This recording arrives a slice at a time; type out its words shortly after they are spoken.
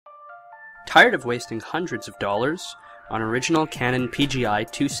Tired of wasting hundreds of dollars on original CANON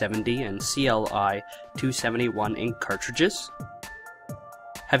PGI-270 and CLI-271 ink cartridges?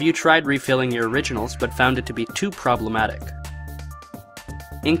 Have you tried refilling your originals but found it to be too problematic?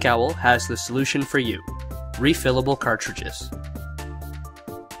 Inkowl has the solution for you: refillable cartridges.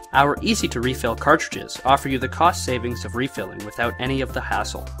 Our easy-to-refill cartridges offer you the cost savings of refilling without any of the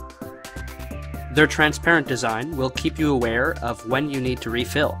hassle. Their transparent design will keep you aware of when you need to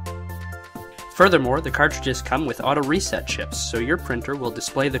refill. Furthermore, the cartridges come with auto reset chips, so your printer will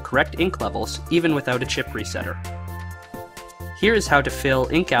display the correct ink levels even without a chip resetter. Here is how to fill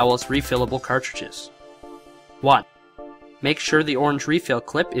Inkowl's refillable cartridges. 1. Make sure the orange refill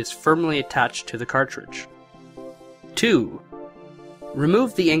clip is firmly attached to the cartridge. 2.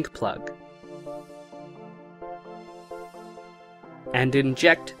 Remove the ink plug and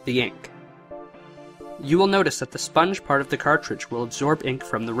inject the ink. You will notice that the sponge part of the cartridge will absorb ink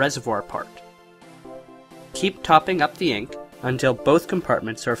from the reservoir part. Keep topping up the ink until both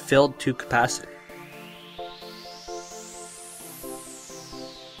compartments are filled to capacity.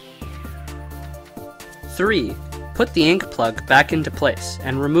 3. Put the ink plug back into place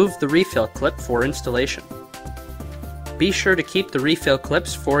and remove the refill clip for installation. Be sure to keep the refill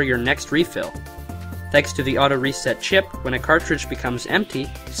clips for your next refill. Thanks to the auto reset chip, when a cartridge becomes empty,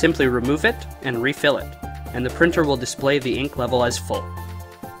 simply remove it and refill it, and the printer will display the ink level as full.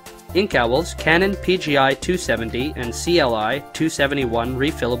 Inkowl's CANON PGI-270 and CLI-271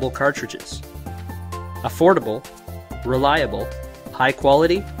 refillable cartridges. Affordable, reliable, high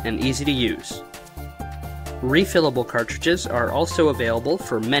quality, and easy to use. Refillable cartridges are also available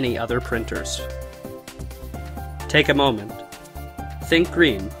for many other printers. Take a moment. Think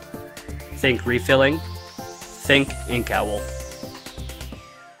green. Think refilling. Think Inkowl.